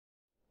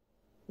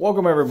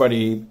Welcome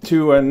everybody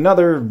to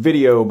another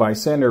video by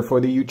Sander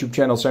for the YouTube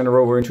channel Sander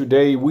Rover, and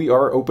today we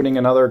are opening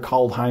another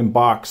Kaldheim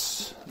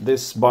box.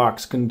 This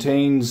box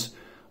contains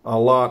a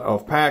lot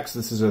of packs.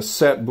 This is a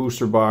set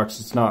booster box.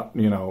 It's not,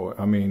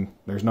 I mean,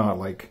 there's not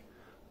like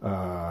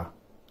a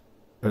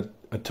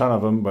ton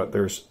of them, but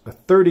there's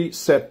 30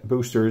 set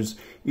boosters.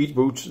 Each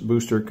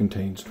booster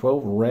contains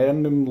 12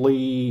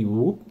 randomly,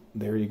 whoop,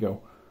 there you go.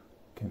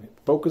 Can it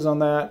focus on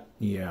that?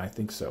 Yeah, I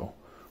think so.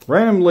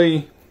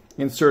 Randomly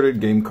inserted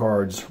game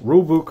cards.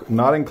 Rulebook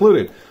not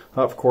included.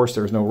 Of course,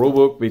 there's no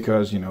rulebook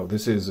because,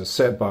 this is a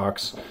set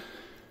box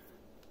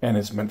and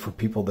it's meant for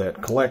people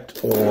that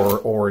collect or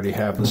already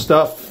have the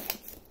stuff,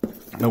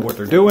 know what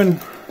they're doing.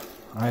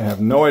 I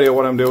have no idea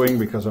what I'm doing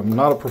because I'm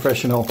not a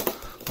professional.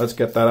 Let's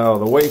get that out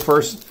of the way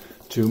first.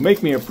 To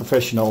make me a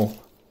professional,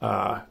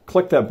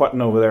 click that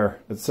button over there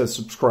that says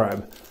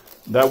subscribe.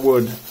 That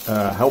would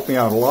help me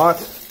out a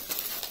lot.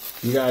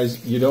 You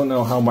guys, you don't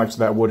know how much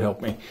that would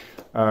help me.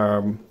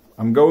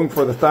 I'm going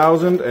for the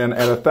 1,000, and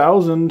at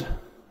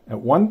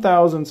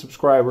 1,000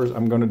 subscribers,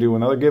 I'm going to do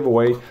another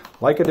giveaway,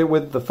 like I did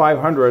with the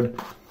 500.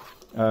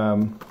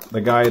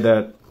 The guy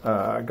that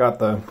got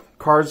the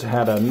cards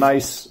had a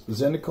nice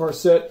Zendikar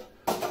set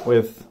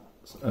with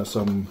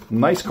some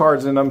nice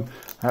cards in them.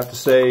 I have to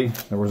say,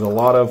 there was a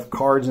lot of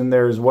cards in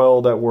there as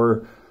well that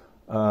were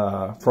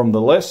from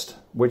the list,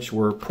 which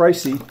were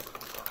pricey.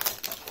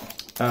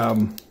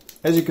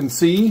 As you can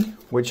see,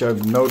 which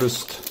I've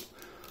noticed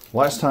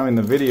last time in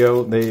the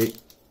video, the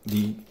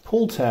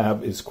pull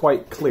tab is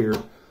quite clear.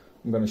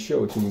 I'm going to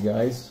show it to you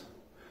guys.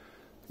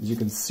 As you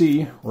can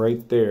see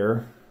right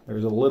there,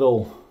 there's a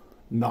little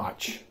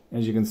notch,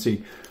 as you can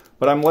see.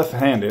 But I'm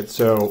left-handed,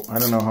 so I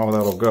don't know how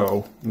that'll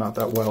go. Not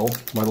that well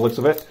by the looks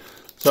of it.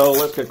 So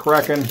let's get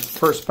cracking.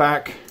 First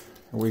pack. Here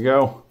we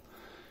go.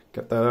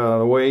 Get that out of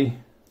the way.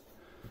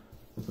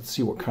 Let's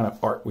see what kind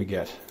of art we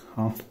get.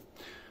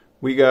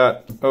 We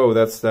got, oh,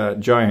 that's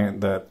that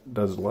giant that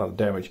does a lot of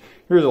damage.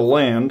 Here's a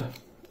land,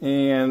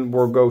 and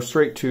we'll go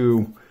straight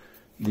to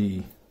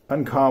the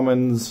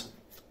uncommons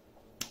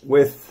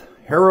with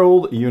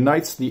Herald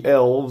unites the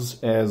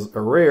elves as a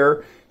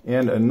rare,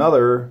 and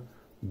another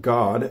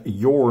god,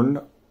 Yorn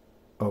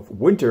of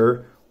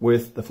Winter,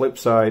 with the flip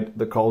side,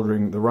 the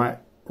Cauldron, the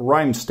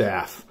Rhyme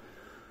Staff.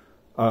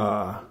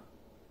 Yeah,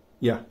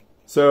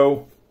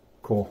 so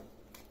cool.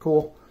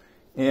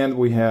 And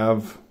we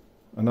have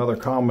another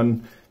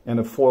common and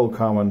a foil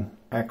common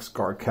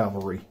Axguard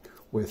Cavalry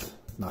with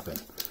nothing.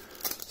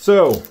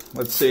 So,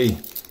 let's see.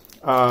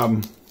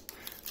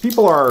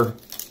 People are,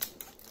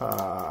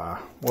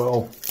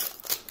 well,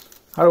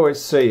 how do I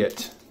say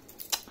it?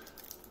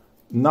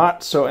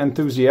 Not so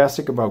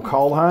enthusiastic about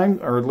Kaldheim,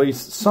 or at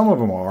least some of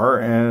them are,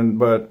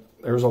 but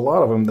there's a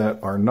lot of them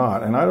that are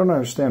not, and I don't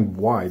understand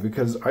why,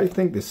 because I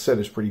think this set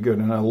is pretty good,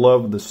 and I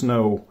love the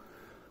snow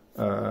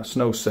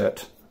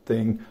set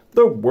thing.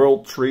 The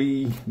World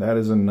Tree, that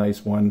is a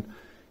nice one.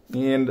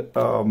 And,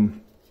 oh,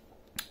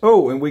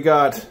 and we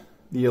got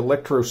the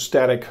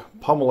electrostatic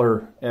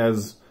pummeler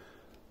as,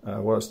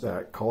 what is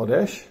that,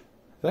 Kaladesh? Is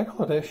that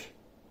Kaladesh?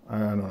 I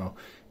don't know.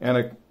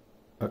 And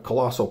a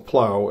colossal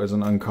plow as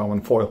an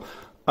uncommon foil.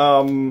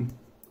 I'm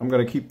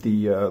going to keep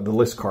the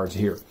list cards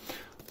here.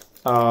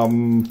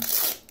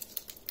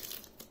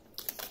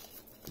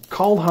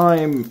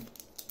 Kaldheim,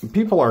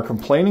 people are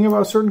complaining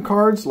about certain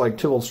cards, like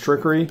Tybalt's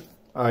Trickery.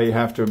 I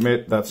have to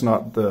admit, that's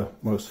not the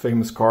most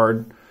famous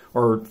card.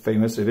 Or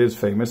famous, it is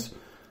famous,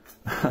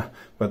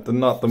 but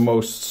not the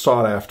most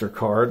sought-after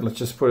card. Let's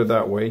just put it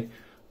that way.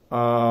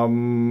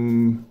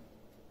 Because,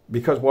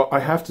 well, I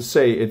have to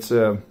say, it's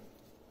a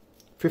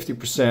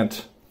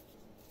 50%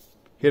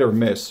 hit or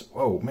miss.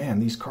 Oh, man,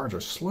 these cards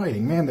are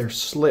sliding. Man, they're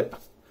slick.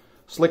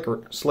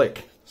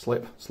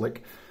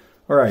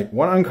 All right,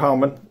 one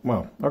uncommon.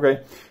 Well,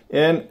 okay.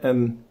 And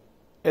an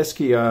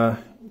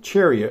Eskia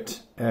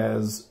Chariot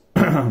as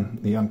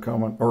the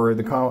uncommon, or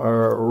the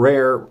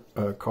rare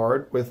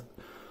card with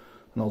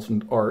an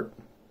alternate art,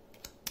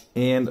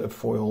 and a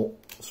foil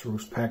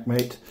Ceros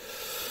Packmate.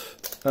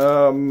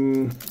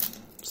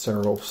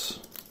 Serifs,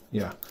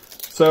 yeah.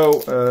 So,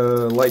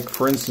 like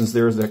for instance,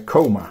 there's the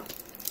Coma,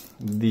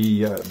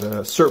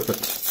 the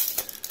serpent.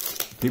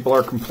 People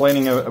are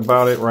complaining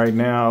about it right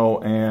now,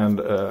 and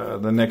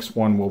the next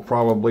one will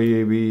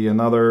probably be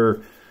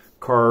another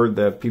card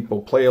that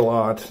people play a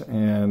lot,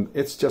 and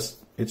it's just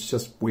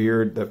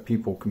weird that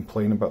people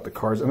complain about the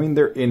cards. I mean,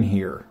 they're in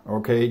here,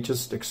 okay?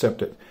 Just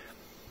accept it.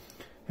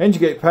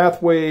 Gate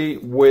Pathway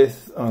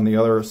with, on the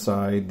other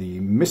side, the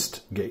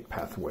Gate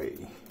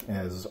Pathway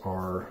as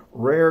our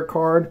rare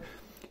card.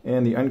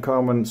 And the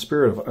uncommon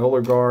Spirit of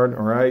Elder Guard,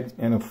 all right?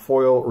 And a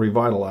foil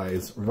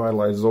Revitalize.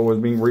 Revitalize is always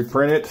being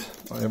reprinted.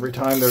 Every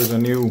time there's a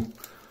new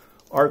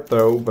art,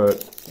 though,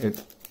 but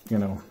it,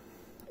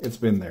 it's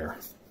been there.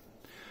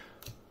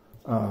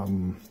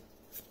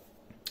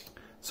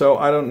 So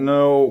I don't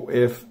know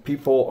if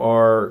people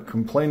are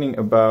complaining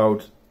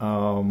about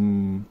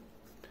the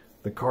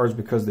cards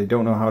because they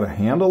don't know how to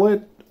handle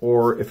it,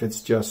 or if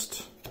it's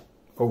just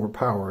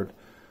overpowered.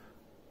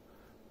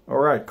 All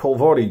right,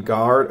 Kolvodi,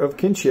 Guard of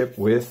Kinship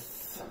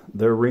with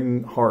the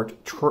ring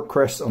heart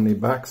crest on the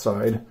back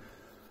side.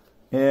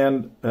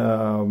 And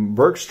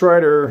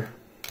Bergstrider.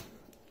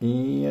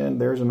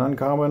 And there's an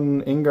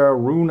uncommon Inga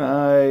Rune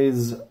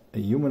Eyes, a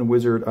Human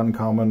Wizard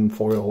uncommon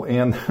foil,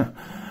 and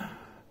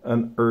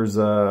an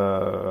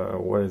Urza,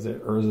 what is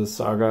it? Urza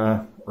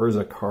Saga,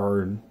 Urza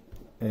card,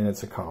 and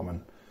it's a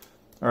common.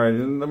 All right,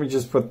 let me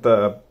just put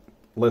the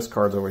list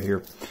cards over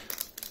here.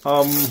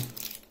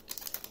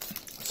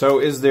 So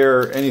is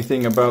there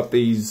anything about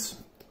these,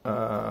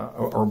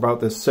 or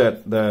about this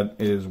set that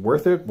is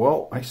worth it?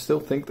 Well, I still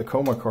think the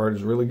Coma card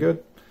is really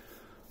good.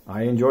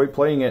 I enjoy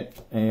playing it,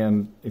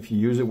 and if you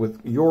use it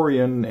with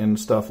Yorion and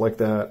stuff like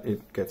that,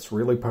 it gets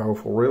really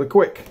powerful really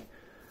quick.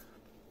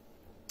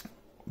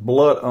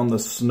 Blood on the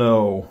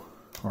Snow,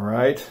 all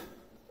right,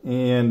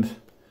 and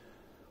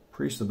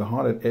Priest of the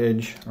Haunted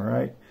Edge, all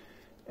right,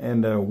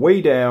 and way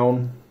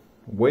down,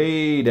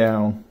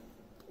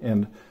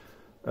 and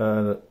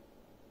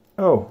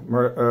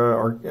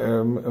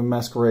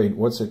Masquerade,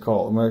 what's it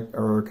called?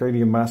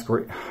 Arcadian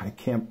Masquerade, I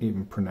can't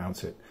even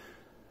pronounce it.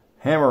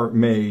 Hammer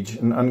Mage,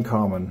 an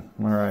uncommon.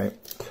 All right.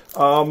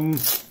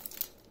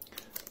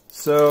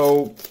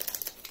 So,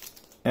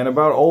 and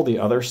about all the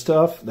other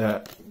stuff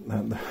that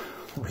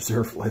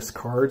reserve list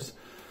cards,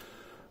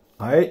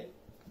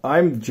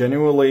 I'm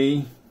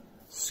genuinely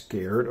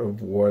scared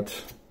of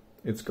what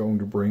it's going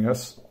to bring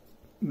us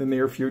in the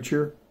near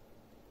future.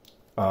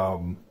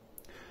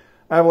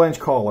 Avalanche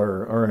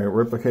Caller, all right,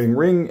 Replicating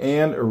Ring,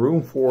 and a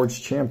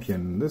Runeforged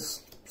Champion.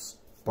 This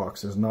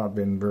box has not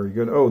been very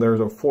good. Oh, there's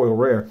a foil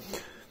rare.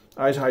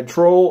 Ice High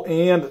Troll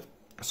and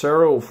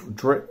Sarrow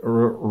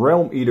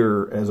Realm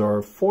Eater as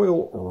our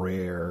foil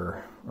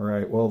rare. All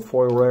right, well,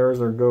 foil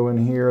rares are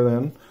going here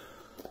then.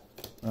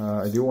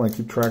 I do want to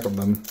keep track of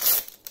them.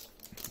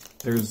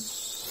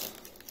 There's,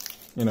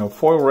 you know,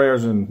 foil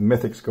rares and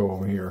mythics go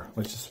over here.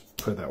 Let's just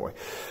put it that way.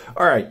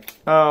 All right.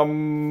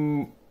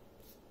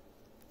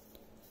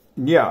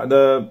 Yeah,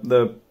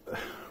 the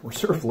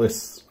reserve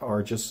lists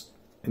are just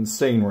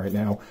insane right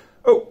now.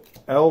 Oh,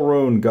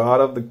 Elrune, God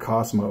of the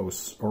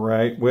Cosmos, all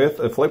right, with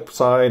a flip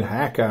side,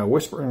 Haka,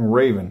 Whispering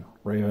Raven.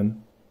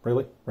 Raven?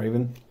 Really?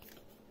 Raven?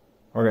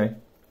 Okay,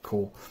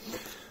 cool.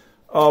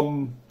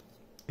 And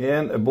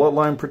a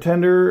Bloodline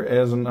Pretender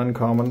as an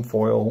uncommon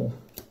foil.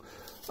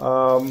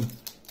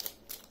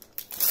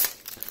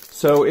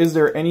 So is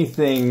there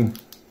anything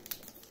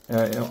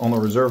on the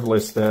reserve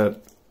list that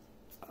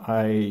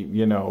I,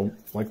 you know,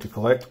 like to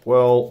collect?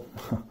 Well,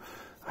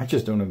 I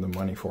just don't have the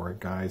money for it,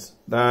 guys.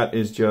 That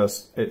is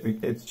just,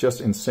 it's just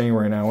insane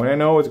right now. And I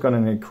know it's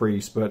going to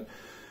increase, but,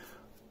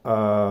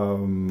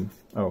 oh,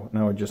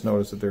 now I just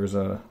noticed that there's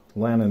a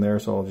land in there,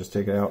 so I'll just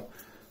take it out.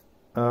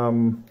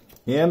 And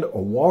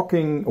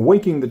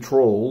Awaking the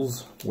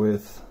Trolls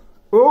with,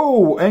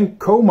 oh, and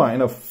Coma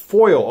in a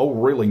foil. Oh,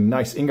 really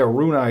nice. Inga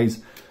Rune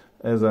Eyes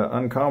as an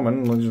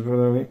uncommon. Let's just put it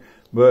over here.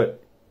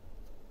 But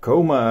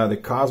Coma, the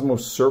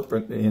Cosmos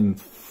Serpent in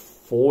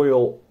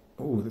foil.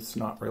 Oh, that's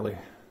not really...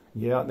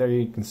 Yeah, there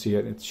you can see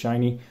it. It's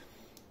shiny.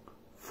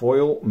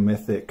 Foil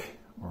Mythic.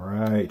 All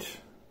right.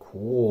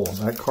 Cool.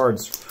 That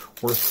card's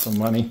worth some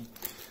money.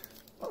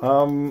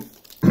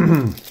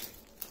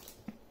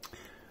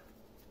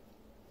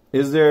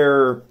 Is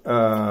there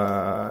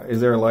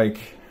like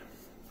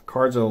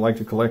cards that I like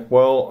to collect?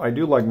 Well, I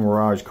do like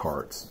Mirage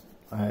cards.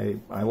 I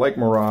like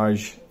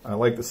Mirage. I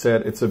like the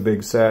set. It's a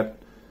big set.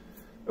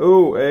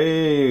 Oh,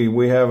 hey,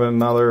 we have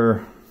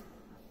another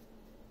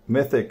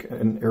Mythic,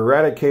 an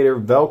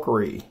Eradicator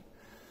Valkyrie.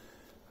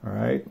 All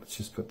right, let's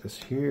just put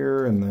this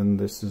here, and then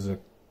this is a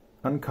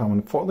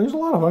uncommon foil. There's a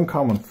lot of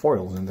uncommon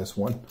foils in this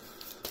one.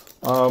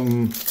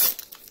 I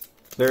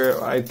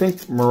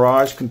think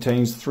Mirage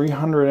contains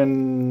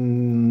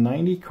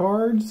 390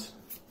 cards,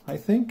 I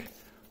think.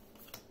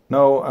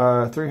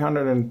 No,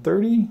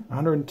 330,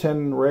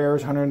 110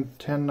 rares,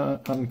 110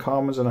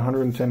 uncommons, and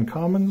 110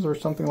 commons, or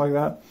something like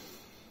that.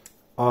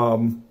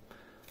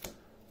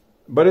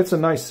 But it's a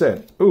nice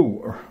set.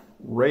 Ooh,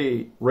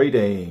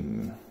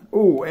 Raydane.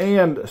 Ooh,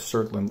 and a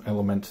Certain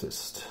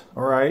Elementist.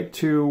 All right,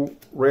 2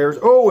 rares.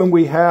 Oh, and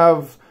we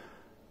have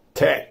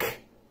Tech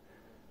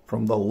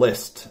from the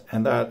list,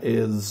 and that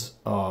is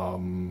all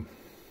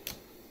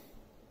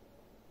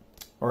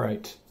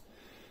right.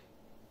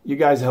 You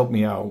guys help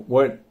me out.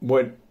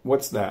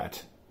 What's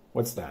that?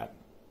 What's that?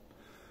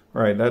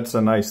 All right, that's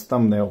a nice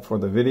thumbnail for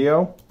the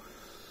video.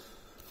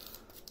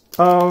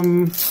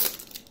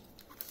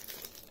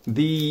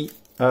 The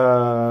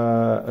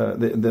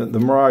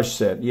Mirage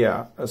set,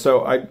 yeah.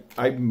 So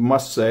I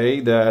must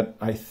say that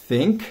I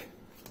think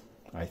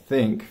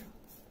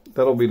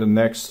that'll be the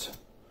next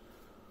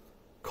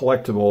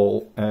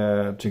collectible,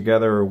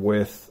 together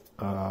with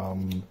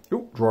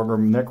Draugr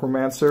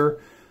Necromancer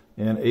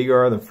and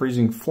Agar the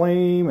Freezing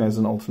Flame as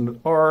an alternate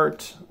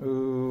art.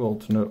 Ooh,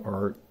 alternate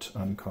art,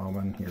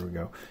 uncommon. Here we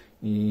go.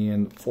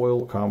 And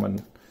foil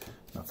common,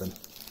 nothing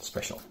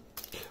special.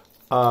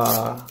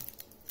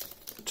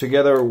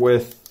 Together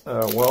with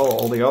well,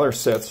 all the other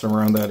sets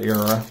around that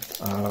era,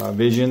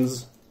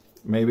 Visions,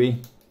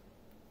 maybe.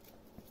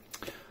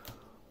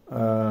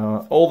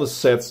 all the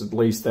sets at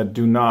least that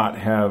do not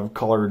have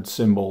colored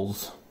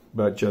symbols,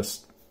 but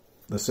just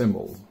the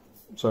symbols.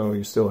 So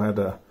you still had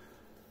to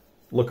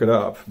look it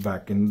up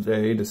back in the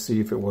day to see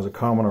if it was a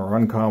common or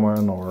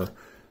uncommon, or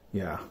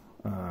yeah.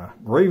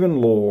 Graven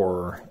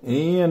Lore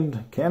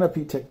and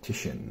Canopy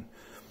Tactician.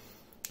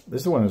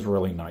 This one is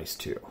really nice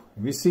too.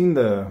 Have you seen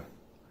the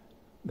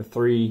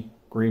 3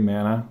 green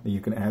mana that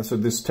you can add? So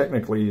this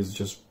technically is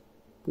just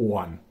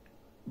 1,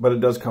 but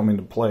it does come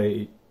into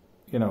play,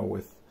 you know,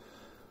 with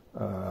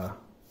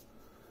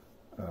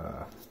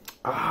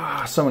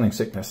Summoning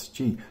Sickness.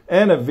 Gee,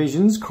 and a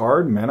Visions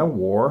card, Mana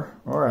War.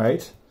 All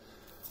right.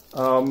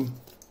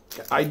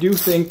 I do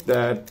think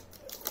that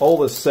all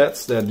the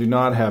sets that do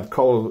not have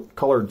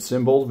colored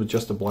symbols, but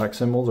just the black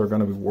symbols, are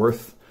going to be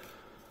worth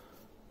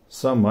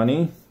some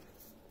money.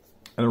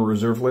 And the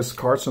reserve list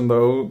cards on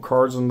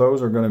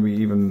those are going to be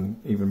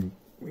even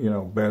you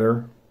know,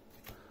 better.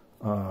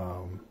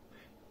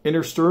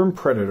 Interstorm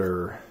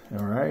Predator.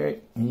 All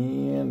right,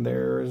 and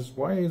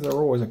why is there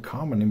always a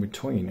common in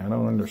between? I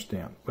don't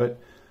understand. But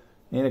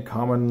and a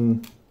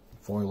common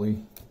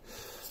foily.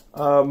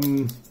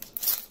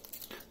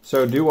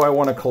 So do I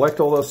want to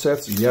collect all those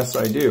sets? Yes,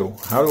 I do.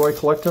 How do I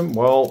collect them?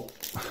 Well,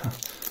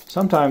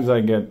 sometimes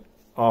I get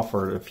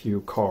offered a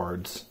few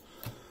cards,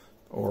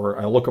 or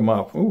I look them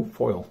up. Ooh,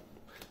 foil.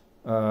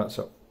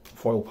 So,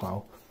 foil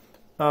pile.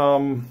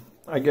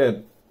 I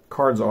get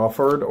cards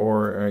offered,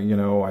 or, you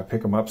know, I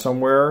pick them up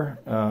somewhere.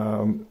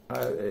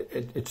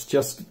 It's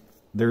just,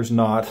 there's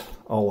not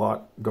a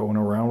lot going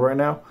around right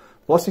now.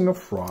 Blessing of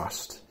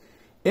Frost.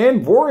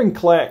 And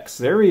Vorinclex,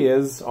 there he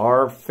is,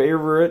 our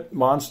favorite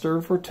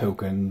monster for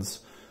tokens,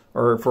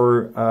 or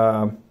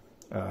for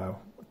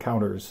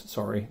counters.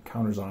 Sorry,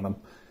 counters on him.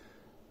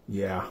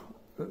 Yeah,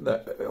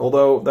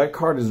 although that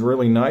card is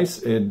really nice,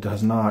 it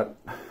does not.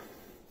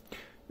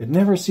 It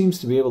never seems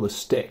to be able to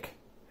stick.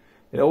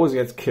 It always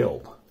gets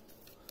killed,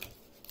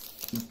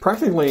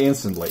 practically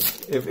instantly.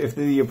 If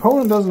the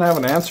opponent doesn't have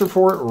an answer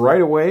for it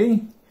right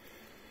away,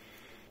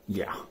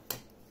 yeah.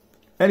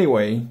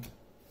 Anyway.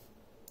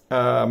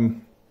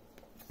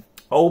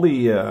 All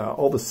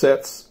the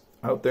sets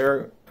out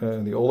there,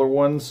 the older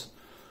ones,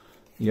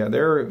 yeah,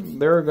 they're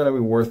going to be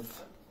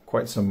worth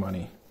quite some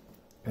money.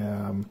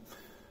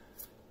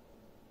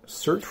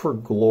 Search for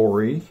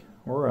Glory,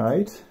 all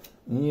right,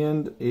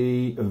 and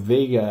a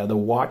Vega, the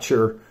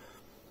Watcher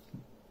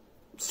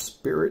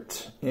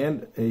Spirit,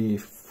 and a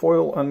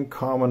foil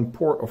uncommon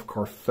Port of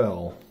Carfel,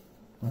 all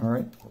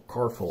right, or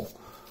Carfel.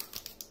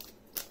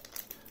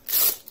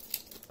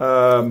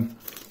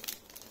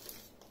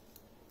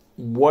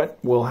 What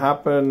will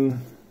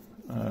happen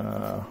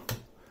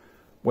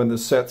when the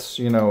sets,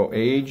 you know,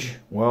 age?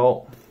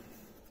 Well,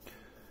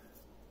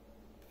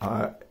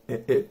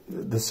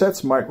 the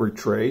sets might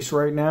retrace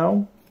right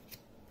now.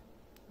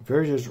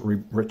 Various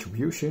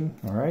Retribution,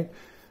 all right.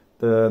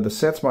 The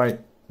sets might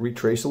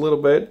retrace a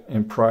little bit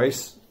in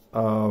price.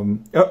 Oh,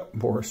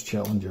 Boris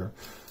Challenger,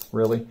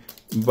 really.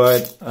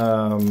 But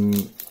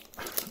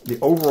the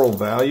overall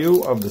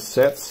value of the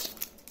sets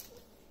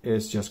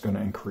is just going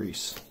to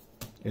increase.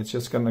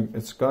 It's gonna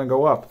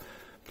go up.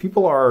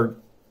 People are,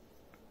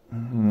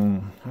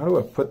 how do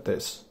I put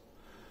this?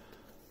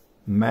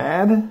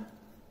 Mad,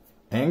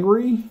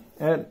 angry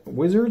at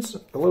Wizards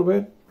a little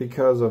bit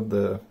because of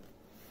the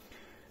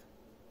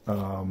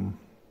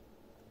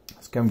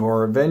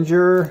Scamvar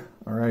Avenger.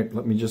 All right,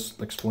 let me just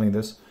explain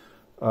this.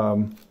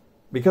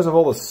 Because of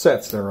all the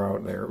sets that are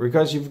out there,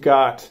 because you've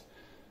got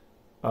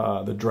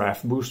the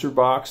draft booster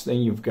box, then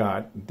you've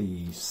got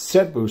the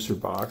set booster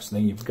box,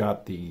 then you've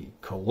got the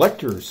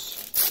collector's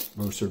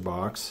booster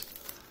box,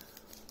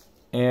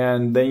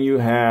 and then you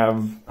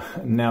have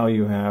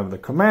the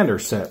Commander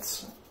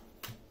sets.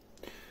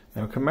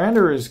 Now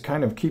Commander is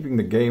kind of keeping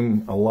the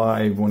game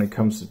alive when it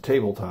comes to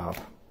tabletop,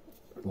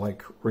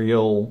 like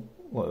real,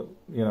 you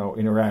know,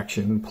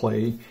 interaction,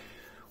 play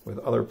with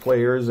other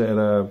players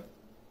at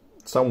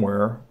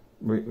somewhere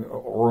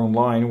or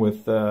online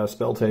with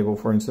Spell Table,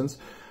 for instance.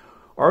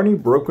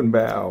 Arnie Broken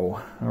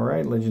Bow, all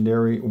right,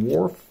 legendary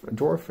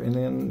dwarf, and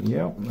then,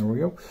 yeah, there we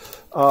go.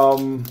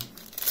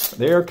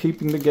 They are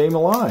keeping the game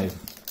alive.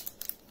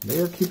 They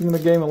are keeping the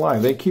game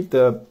alive. They keep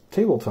the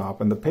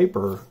tabletop and the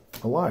paper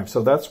alive.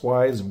 So that's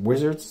why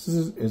Wizards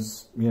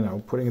is you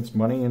know, putting its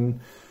money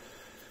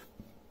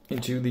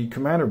into the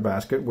Commander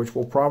basket, which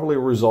will probably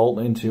result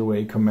into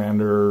a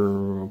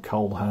Commander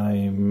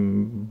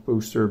Kaldheim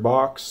booster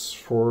box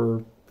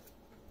for,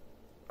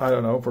 I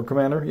don't know, for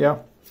Commander, yeah.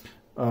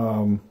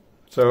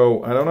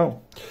 So, I don't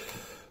know.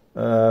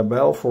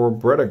 Battle for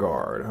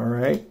Bredagard, all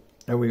right.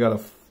 And we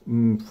got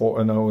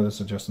no,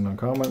 this is just an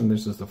uncommon.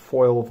 This is the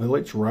foil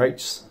Village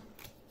Rites.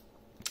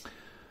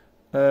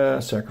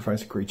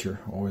 Sacrifice a creature,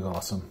 always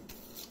awesome.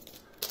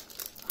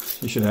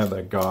 You should have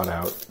that god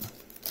out.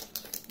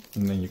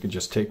 And then you can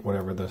just take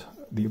whatever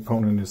the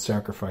opponent is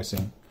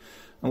sacrificing.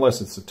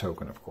 Unless it's a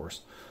token, of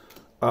course.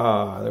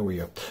 There we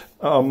go.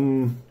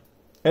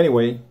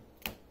 Anyway,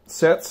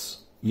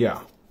 sets,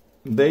 yeah.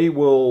 They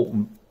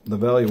will... The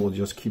value will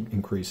just keep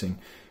increasing.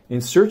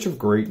 In Search of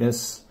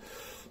Greatness,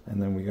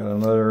 And then we got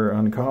another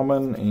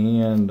uncommon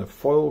and a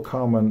foil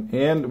common.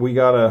 And we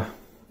got a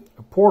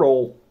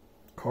portal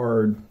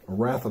card,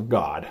 Wrath of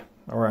God.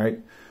 All right.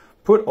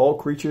 Put all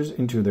creatures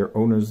into their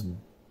owner's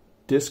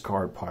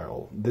discard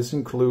pile. This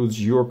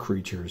includes your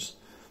creatures.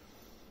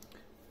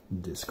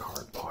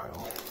 Discard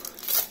pile.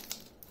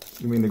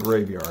 You mean the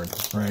graveyard,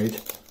 right?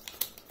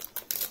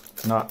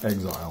 Not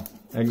exile.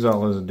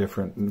 Exile is a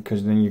different,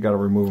 because then you got to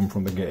remove them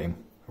from the game.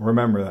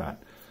 Remember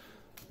that.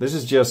 This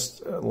is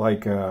just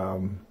like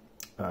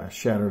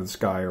Shatter the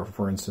Sky, or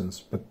for instance,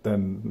 but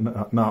then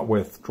not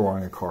with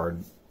drawing a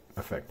card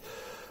effect.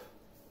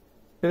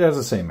 It has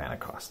the same mana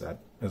cost, that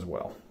as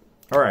well.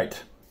 All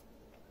right.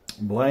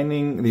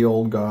 Blinding the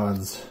Old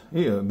Gods.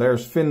 Yeah,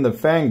 there's Finn the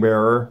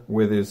Fangbearer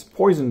with his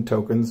poison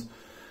tokens,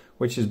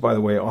 which is, by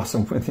the way,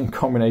 awesome in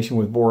combination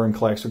with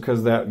Vorinclex,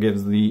 because that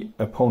gives the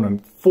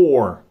opponent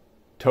 4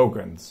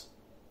 tokens,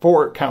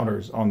 4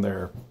 counters on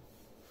their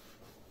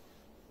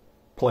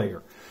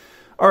player.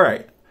 All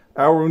right,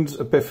 Auron's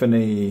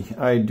Epiphany.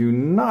 I do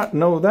not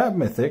know that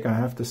mythic, I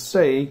have to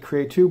say.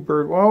 Create 2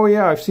 bird. Oh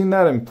yeah, I've seen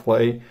that in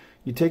play.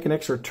 You take an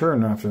extra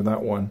turn after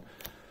that one.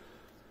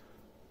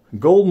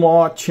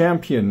 Goldmaw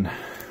Champion.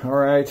 All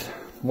right.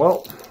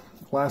 Well,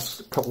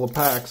 last couple of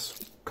packs.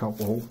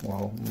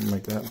 Well,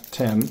 make that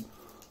 10.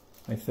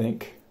 I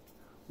think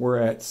we're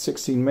at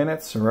 16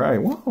 minutes. All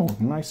right. Wow,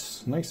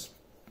 nice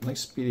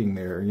speeding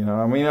there. You know,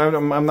 I mean,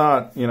 I'm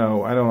not, you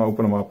know, I don't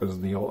open them up as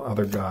the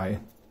other guy.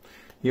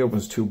 He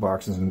opens 2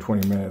 boxes in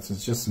 20 minutes.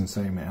 It's just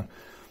insane, man.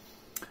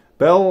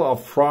 Bell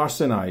of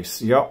Frost and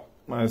Ice. Yep,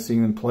 I've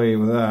seen them play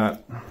with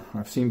that.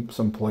 I've seen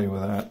some play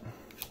with that.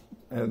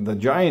 The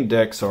giant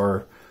decks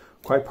are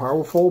quite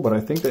powerful, but I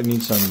think they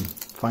need some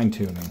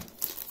fine-tuning.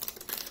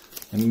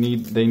 And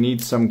they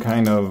need some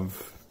kind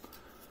of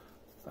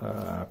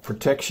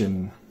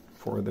protection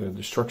for the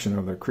destruction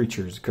of their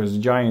creatures, because the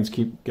giants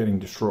keep getting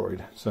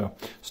destroyed. So,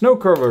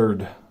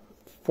 Snow-Covered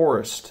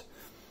Forest.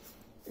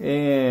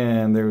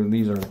 And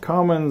these are the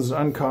commons,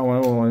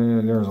 uncommon,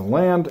 oh, there's a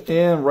land,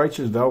 and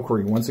Righteous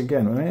Valkyrie. Once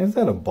again, I mean, is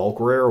that a bulk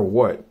rare or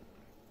what?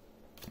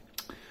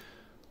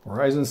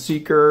 Horizon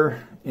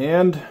Seeker,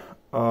 and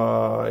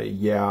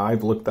yeah,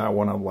 I've looked that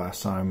one up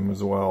last time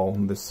as well.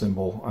 This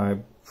symbol, I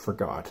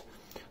forgot.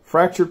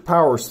 Fractured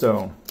Power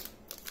Stone.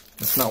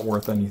 It's not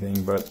worth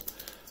anything, but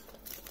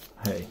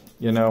hey,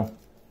 you know,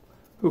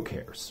 who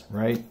cares,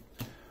 right?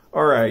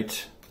 All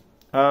right.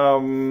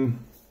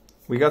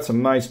 We got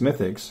some nice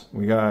mythics.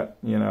 We got,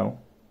 you know,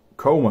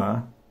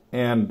 Coma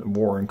and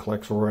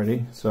Vorinclex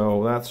already,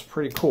 so that's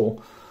pretty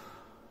cool.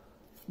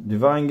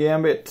 Divine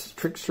Gambit,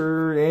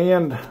 Trickster,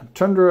 and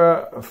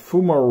Tundra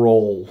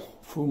Fumarole.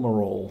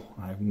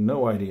 I have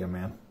no idea,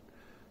 man.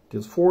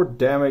 Deals 4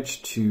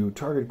 damage to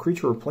target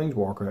creature or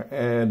planeswalker.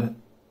 Add,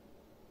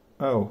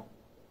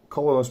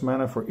 colorless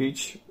mana for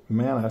each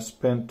mana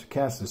spent to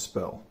cast this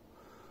spell.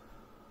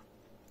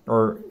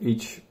 Or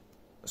each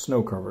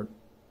snow-covered.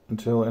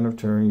 Until end of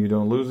turn, you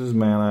don't lose his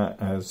mana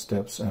as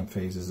steps and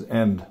phases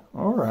end.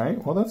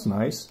 Alright, well that's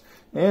nice.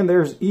 And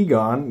there's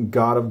Egon,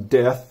 God of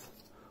Death,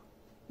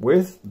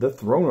 with the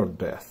Throne of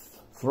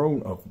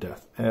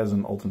Death as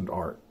an alternate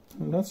art.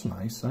 And that's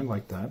nice, I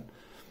like that.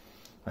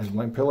 Ice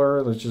Blank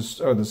Pillar, that's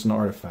just, oh, that's an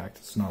artifact.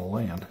 It's not a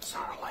land. It's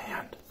not a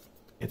land.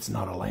 It's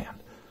not a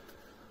land.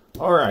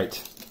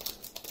 Alright.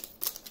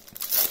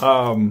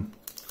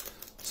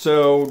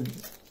 So,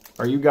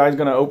 are you guys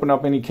going to open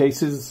up any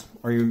cases?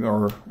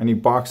 Or any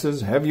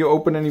boxes? Have you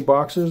opened any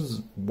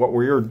boxes? What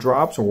were your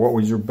drops, or what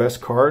was your best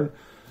card?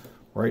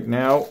 Right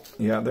now,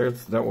 yeah,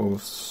 that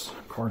was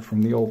a card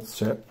from the old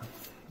set.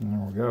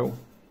 There we go.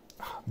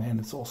 Oh, man,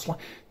 it's all slimy.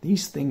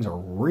 These things are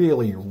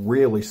really,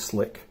 really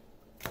slick.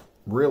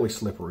 Really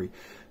slippery.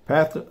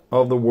 Path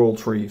of the World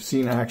Tree.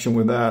 Seen action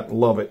with that.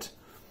 Love it.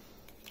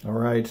 All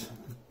right.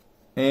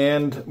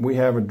 And we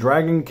have a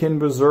Dragonkin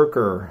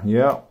Berserker.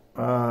 Yeah.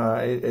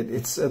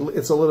 It's a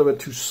little bit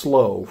too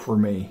slow for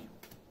me.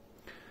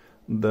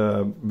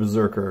 The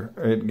Berserker.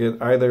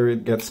 Either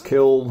it gets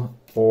killed,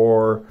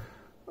 or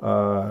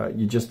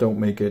you just don't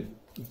make it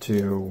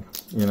to,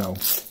 you know,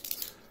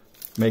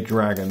 make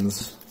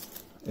dragons.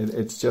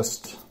 It's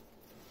just,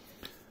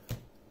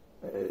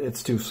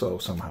 it's too slow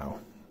somehow.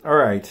 All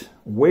right,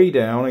 way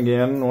down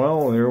again.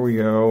 Well, there we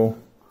go.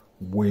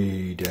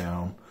 Way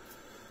down.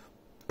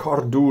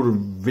 Cardur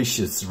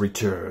Vicious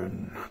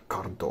Return.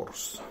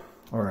 Cardors.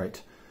 All right.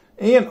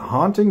 And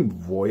Haunting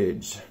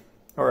Voyage.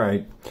 All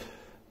right.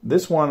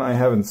 This one I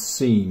haven't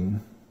seen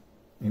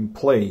in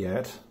play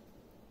yet.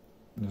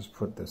 Let's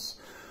put this.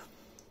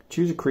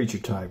 Choose a creature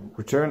type.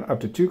 Return up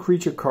to 2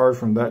 creature cards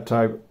from that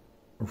type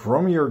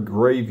from your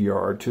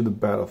graveyard to the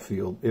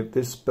battlefield. If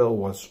this spell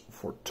was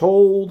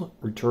foretold,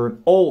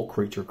 return all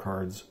creature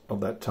cards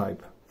of that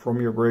type from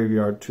your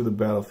graveyard to the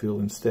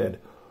battlefield instead.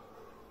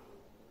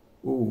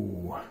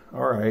 Ooh,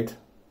 alright.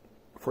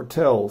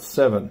 Foretell,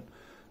 7.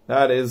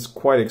 That is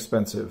quite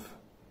expensive.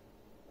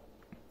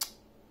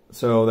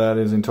 So that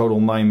is in total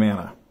 9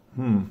 mana.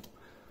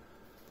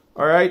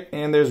 Alright,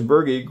 and there's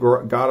Birgi,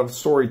 God of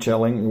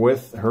Storytelling,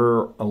 with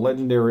her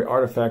legendary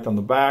artifact on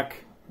the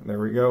back. There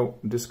we go.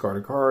 Discard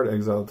a card.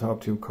 Exile the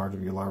top 2 cards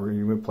of your library.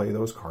 You may play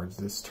those cards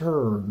this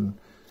turn.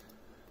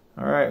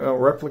 Alright, well,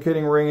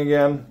 replicating ring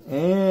again.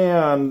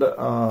 And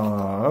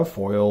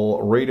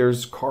foil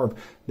Raiders card.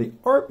 The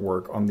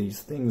artwork on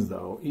these things,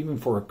 though, even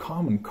for a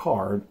common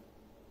card,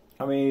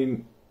 I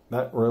mean,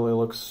 that really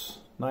looks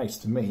nice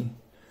to me.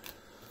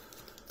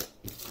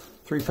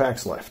 3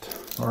 packs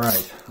left.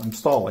 Alright, I'm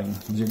stalling,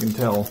 as you can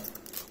tell.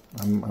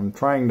 I'm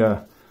trying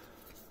to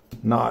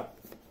not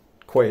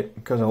quit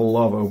because I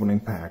love opening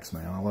packs,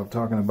 man. I love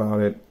talking about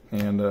it.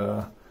 And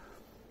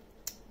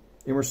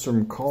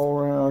Emerson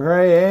Colorado.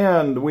 Okay,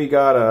 and we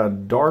got a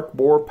Dark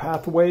Boar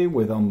Pathway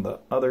with on the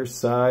other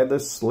side the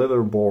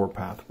Slither Boar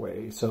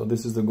Pathway. So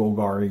this is the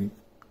Golgari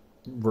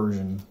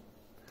version.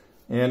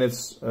 And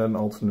it's an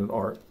alternate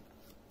art.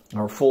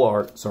 Or full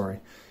art, sorry.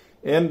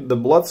 And the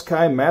Blood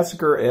Sky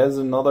Massacre as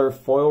another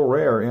foil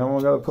rare. And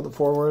we gotta put the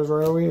 4 rares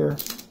right over here.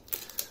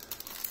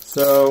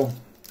 So,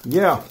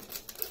 yeah.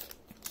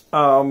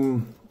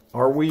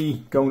 Are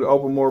we going to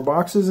open more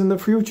boxes in the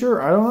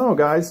future? I don't know,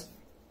 guys.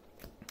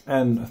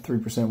 And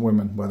 3%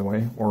 women, by the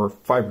way, or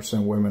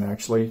 5% women,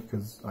 actually,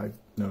 because I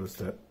noticed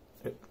that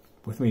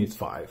with me it's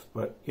 5,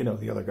 but, you know,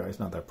 the other guy's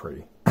not that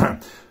pretty.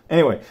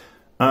 Anyway,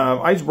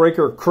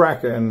 Icebreaker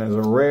Kraken is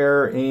a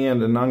rare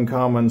and an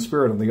uncommon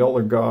Spirit of the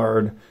Elder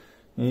Guard,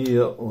 and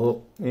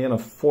a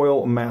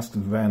foil Masked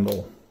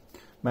Vandal.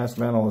 Masked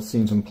Vandal has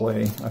seen some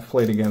play. I've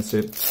played against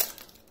it.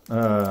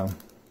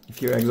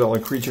 If you exile a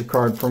creature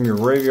card from your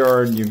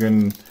graveyard, you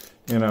can,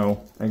 you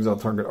know, exile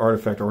target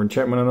artifact or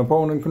enchantment an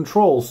opponent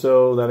controls.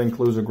 So that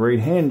includes a Great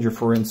Henge,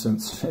 for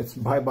instance. It's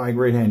bye-bye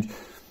Great Henge.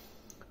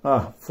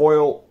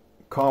 Foil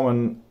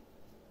common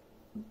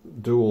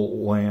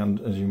dual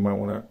land, as you might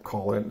want to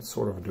call it. It's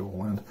sort of a dual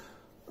land.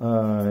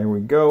 There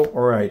we go.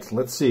 All right,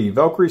 let's see.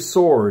 Valkyrie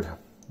Sword,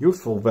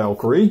 Youthful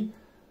Valkyrie,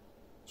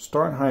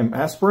 Starnheim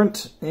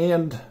Aspirant,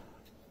 and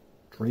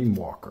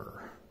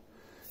Dreamwalker.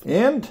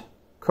 And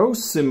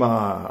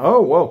Cosima.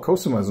 Oh, well,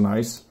 Cosima is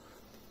nice.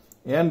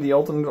 And the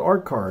alternate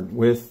art card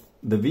with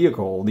the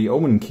vehicle, the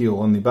Omen Keel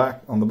on the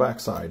back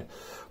side.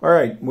 All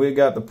right, we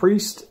got the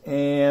Priest,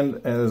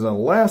 and as a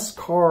last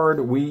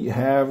card, we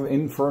have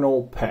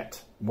Infernal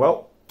Pet.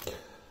 Well,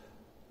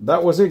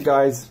 that was it,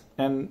 guys,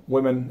 and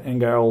women,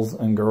 and gals,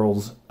 and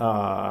girls.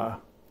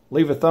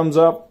 Leave a thumbs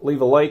up,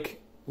 leave a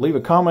like, leave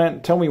a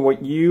comment. Tell me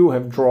what you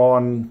have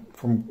drawn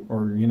from,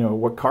 or, you know,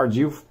 what cards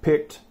you've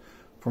picked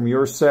from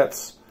your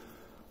sets.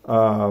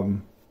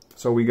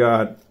 So we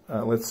got,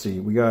 let's see,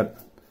 we got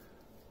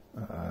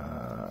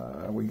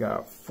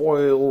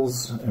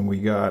foils, and we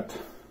got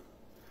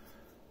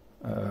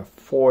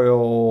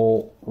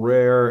foil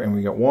rare, and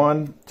we got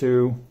 1,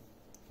 2,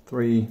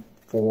 3,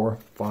 4,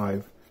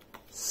 5,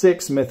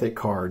 6 mythic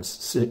cards.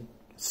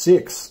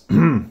 Six.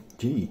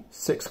 Gee,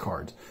 6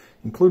 cards,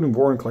 including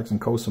Vorinclex and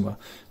Cosima.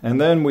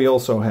 And then we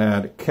also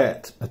had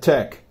Tech.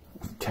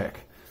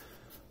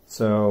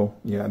 So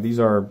yeah, these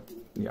are,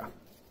 yeah.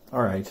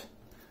 All right.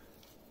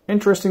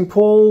 Interesting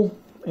pull,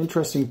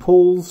 interesting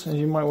pulls, and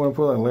you might want to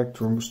put an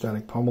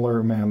Electrostatic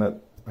Pummeler. Man,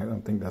 I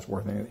don't think that's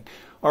worth anything.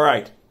 All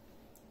right.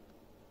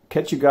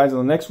 Catch you guys on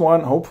the next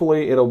one.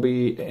 Hopefully it'll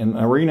be an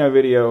arena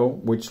video,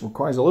 which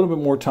requires a little bit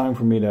more time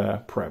for me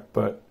to prep.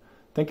 But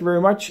thank you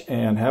very much,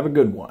 and have a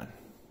good one.